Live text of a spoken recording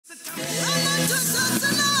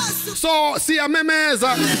So, Siya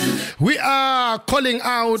Memeza, we are calling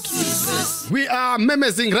out, we are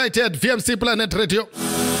memezing right here at VMC Planet Radio.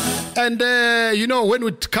 And, you know, when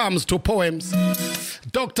it comes to poems,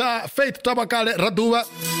 Dr. Faith Tovhakale Raduvha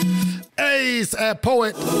is a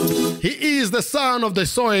poet. He is the son of the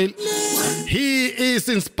soil. He is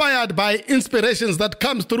inspired by inspirations that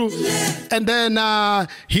comes through, and then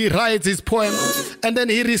he writes his poem, and then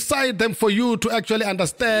he recites them for you to actually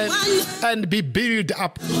understand and be built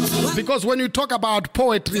up. Because when you talk about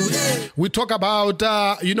poetry, we talk about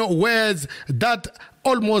you know, words that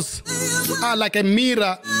almost are like a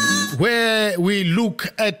mirror where we look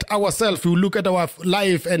at ourselves, we look at our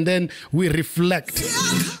life, and then we reflect.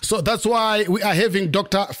 So that's why we are having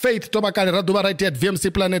Dr. Faith Tovhakale Raduvha right here at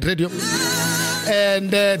VMC Planet Radio. And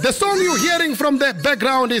the song you're hearing from the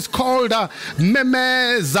background is called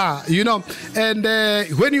Memeza, you know. And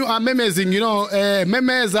when you are memezing, you know,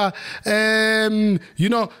 Memeza, you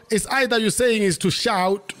know, it's either you're saying is to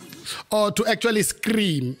shout or to actually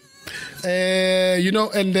scream. You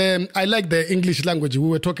know, and I like the English language. We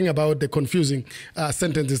were talking about the confusing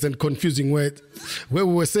sentences and confusing words, where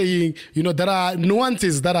we were saying, you know, there are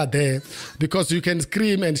nuances that are there, because you can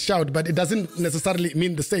scream and shout, but it doesn't necessarily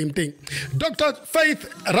mean the same thing. Dr. Faith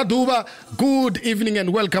Raduvha, good evening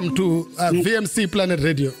and welcome to VMC Planet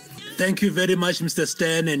Radio. Thank you very much, Mr.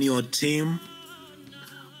 Stan and your team.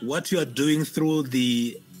 What you are doing through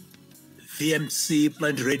the VMC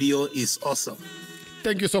Planet Radio is awesome.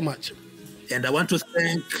 Thank you so much. And I want to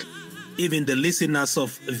thank even the listeners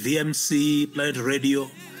of VMC Planet Radio.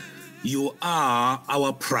 You are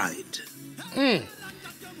our pride.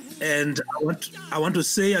 And I want to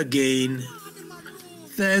say again,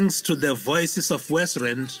 thanks to the voices of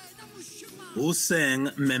Westland who sang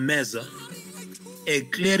Memeza, a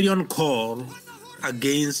clarion call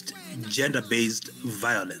against gender-based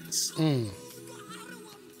violence.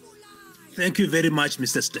 Thank you very much,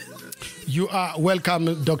 Mr. Stan. You are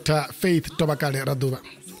welcome, Dr. Faith Tovhakale Raduvha.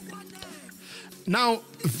 Now,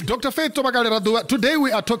 Dr. Faith Tovhakale Raduvha, today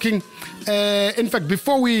we are talking, in fact,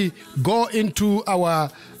 before we go into our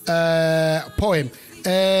poem,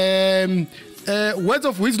 words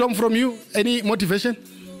of wisdom from you, any motivation?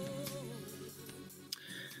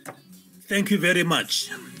 Thank you very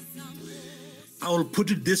much. I will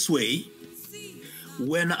put it this way.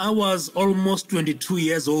 When I was almost 22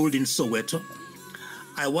 years old in Soweto,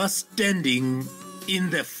 I was standing in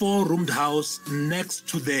the four-roomed house next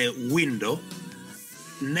to the window.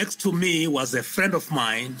 Next to me was a friend of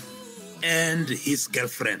mine and his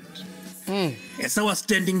girlfriend. As I was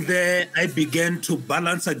standing there, I began to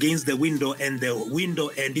balance against the window, and the window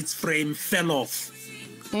and its frame fell off.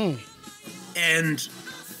 And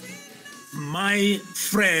my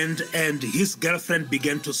friend and his girlfriend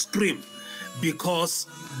began to scream because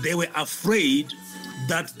they were afraid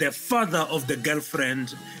that the father of the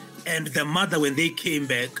girlfriend and the mother, when they came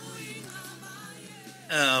back,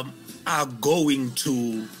 are going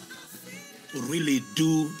to really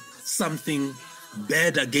do something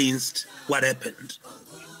bad against what happened.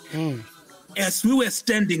 As we were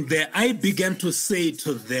standing there, I began to say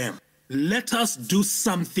to them, let us do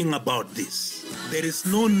something about this. There is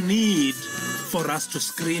no need for us to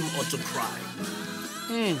scream or to cry.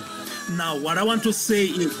 Now, what I want to say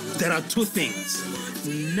is there are two things.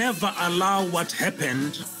 Never allow what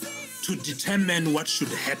happened to determine what should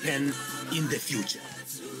happen in the future.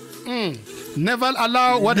 Never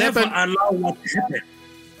allow what happened. Never allow what happened.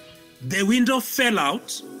 The window fell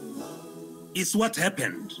out is what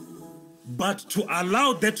happened. But to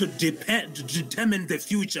allow that to determine the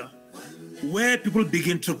future, where people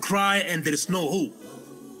begin to cry and there is no hope,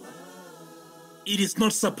 it is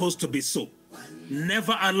not supposed to be so.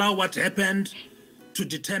 Never allow what happened to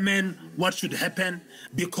determine what should happen,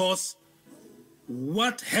 because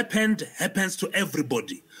what happened happens to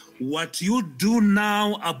everybody. What you do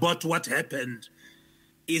now about what happened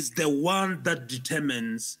is the one that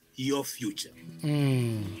determines your future.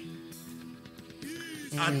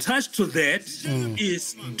 Attached to that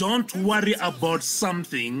is don't worry about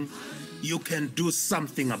something you can do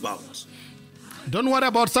something about. Don't worry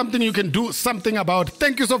about something you can do something about.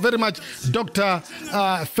 Thank you so very much, Dr.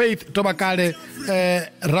 Faith Tovhakale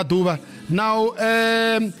Raduvha. Now,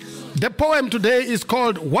 the poem today is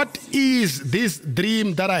called, What is This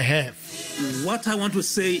Dream That I Have? What I want to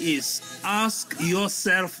say is, ask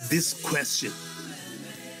yourself this question.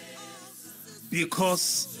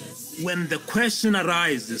 Because when the question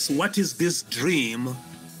arises, what is this dream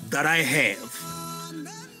that I have?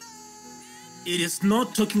 It is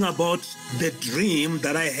not talking about the dream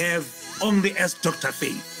that I have only as Dr.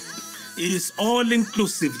 Faith. It is all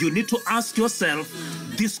inclusive. You need to ask yourself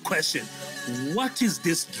this question. What is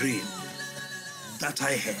this dream that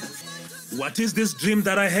I have? What is this dream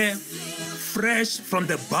that I have? Fresh from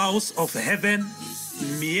the bowels of heaven,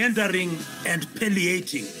 meandering and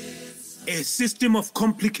palliating, a system of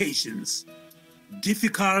complications,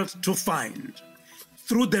 difficult to find.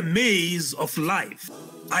 Through the maze of life,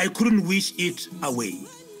 I couldn't wish it away.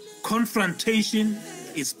 Confrontation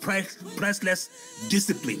is priceless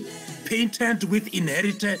discipline, painted with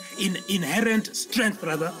inherent strength,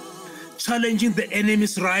 challenging the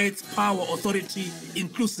enemy's rights, power, authority,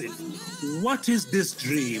 inclusive. What is this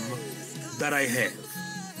dream that I have?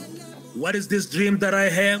 What is this dream that I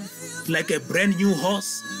have? Like a brand new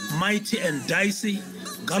horse, mighty and dicey,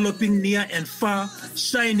 galloping near and far,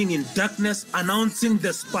 shining in darkness, announcing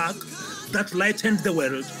the spark that lightened the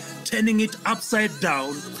world, turning it upside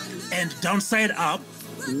down and downside up.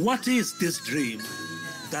 What is this dream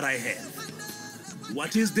that I have?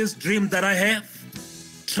 What is this dream that I have?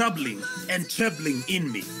 Troubling and trebling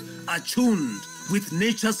in me, attuned with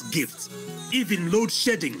nature's gifts, even load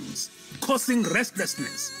sheddings, causing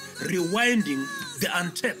restlessness, rewinding the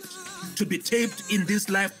untapped to be taped in this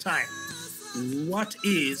lifetime. What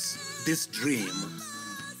is this dream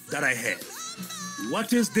that I have?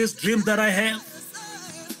 What is this dream that I have?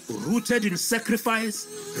 Rooted in sacrifice,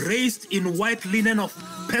 raised in white linen of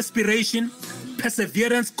perspiration,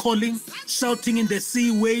 perseverance calling, shouting in the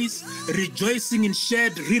sea ways, rejoicing in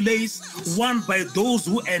shared relays, won by those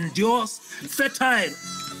who endures, fertile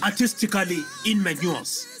artistically in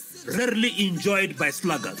manures, rarely enjoyed by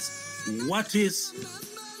sluggards. What is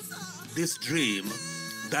this dream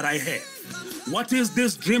that I have? What is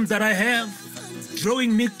this dream that I have?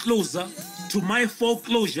 Drawing me closer to my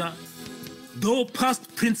foreclosure, though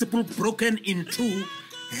past principle broken in two,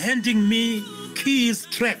 handing me keys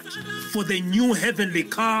tracked for the new heavenly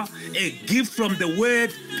car, a gift from the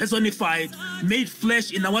word personified, made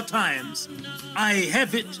flesh in our times. I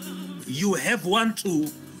have it, you have one too.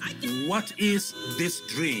 What is this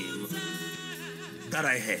dream that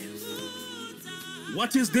I have?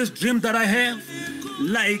 What is this dream that I have?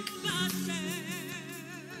 Like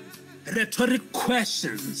rhetoric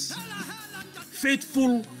questions,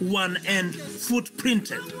 faithful one and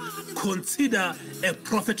footprinted. Consider a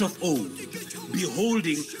prophet of old,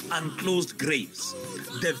 beholding unclosed graves,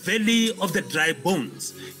 the valley of the dry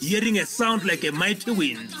bones, hearing a sound like a mighty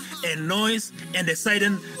wind, a noise and a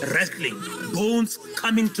sudden rattling, bones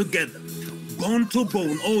coming together, bone to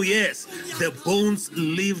bone. Oh yes, the bones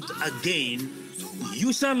lived again.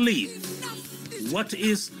 You shall live. What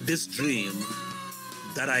is this dream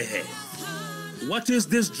that I have? What is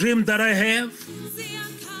this dream that I have?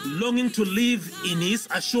 Longing to live in his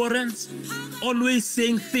assurance, always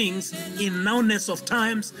saying things in nowness of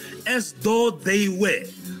times as though they were.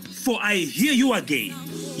 For I hear you again.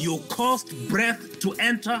 You caused breath to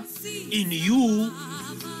enter. In you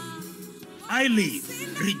I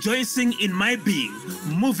live, rejoicing in my being,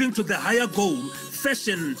 moving to the higher goal.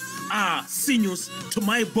 Fashioned are sinews to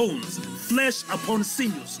my bones, flesh upon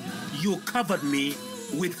sinews. You covered me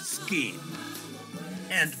with skin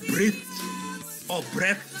and breathed or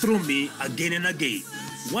breath through me again and again.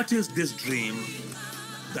 What is this dream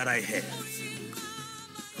that I have?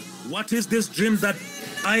 What is this dream that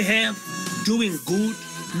I have? Doing good,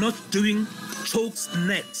 not doing, chokes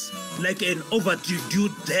necks like an overdue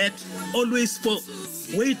debt, always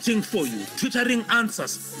waiting for you, twittering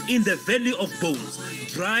answers in the valley of bones,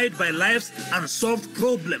 dried by life's unsolved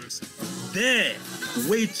problems, there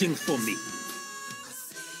waiting for me.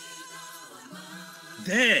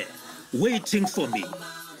 There waiting for me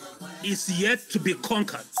is yet to be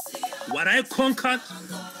conquered. What I conquered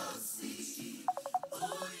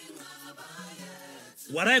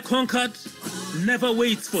never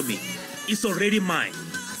waits for me. It's already mine.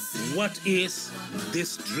 What is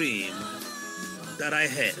this dream that I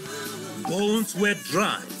had? Bones were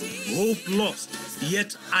dry, hope lost,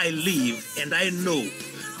 yet I live and I know.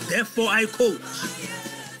 Therefore I quote,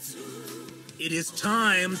 it is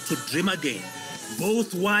time to dream again,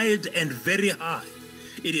 both wide and very high.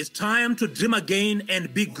 It is time to dream again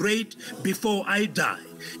and be great before I die.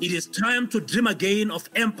 It is time to dream again of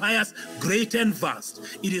empires great and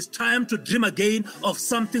vast. It is time to dream again of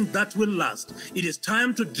something that will last. It is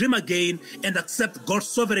time to dream again and accept God's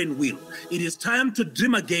sovereign will. It is time to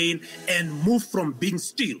dream again and move from being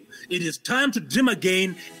still. It is time to dream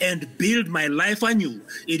again and build my life anew.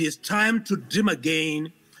 It is time to dream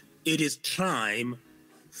again. It is time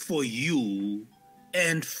for you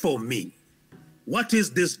and for me. What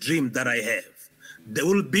is this dream that I have? There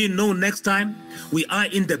will be no next time. We are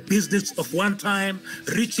in the business of one time,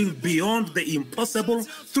 reaching beyond the impossible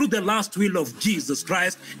through the last will of Jesus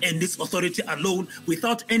Christ and His authority alone,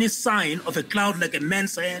 without any sign of a cloud like a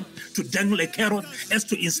man's hand to dangle a carrot as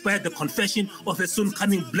to inspire the confession of a soon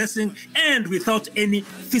coming blessing, and without any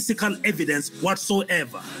physical evidence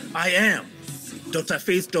whatsoever. I am Dr.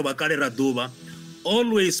 Faith Tovhakale Raduvha,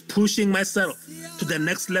 always pushing myself to the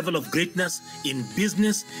next level of greatness in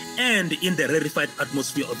business and in the rarefied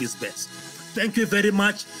atmosphere of His best. Thank you very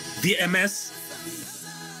much, VMS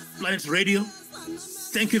Planet Radio.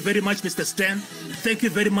 Thank you very much, Mr. Stan. Thank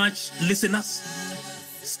you very much, listeners.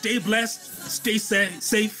 Stay blessed, stay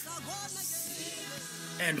safe,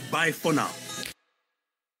 and bye for now.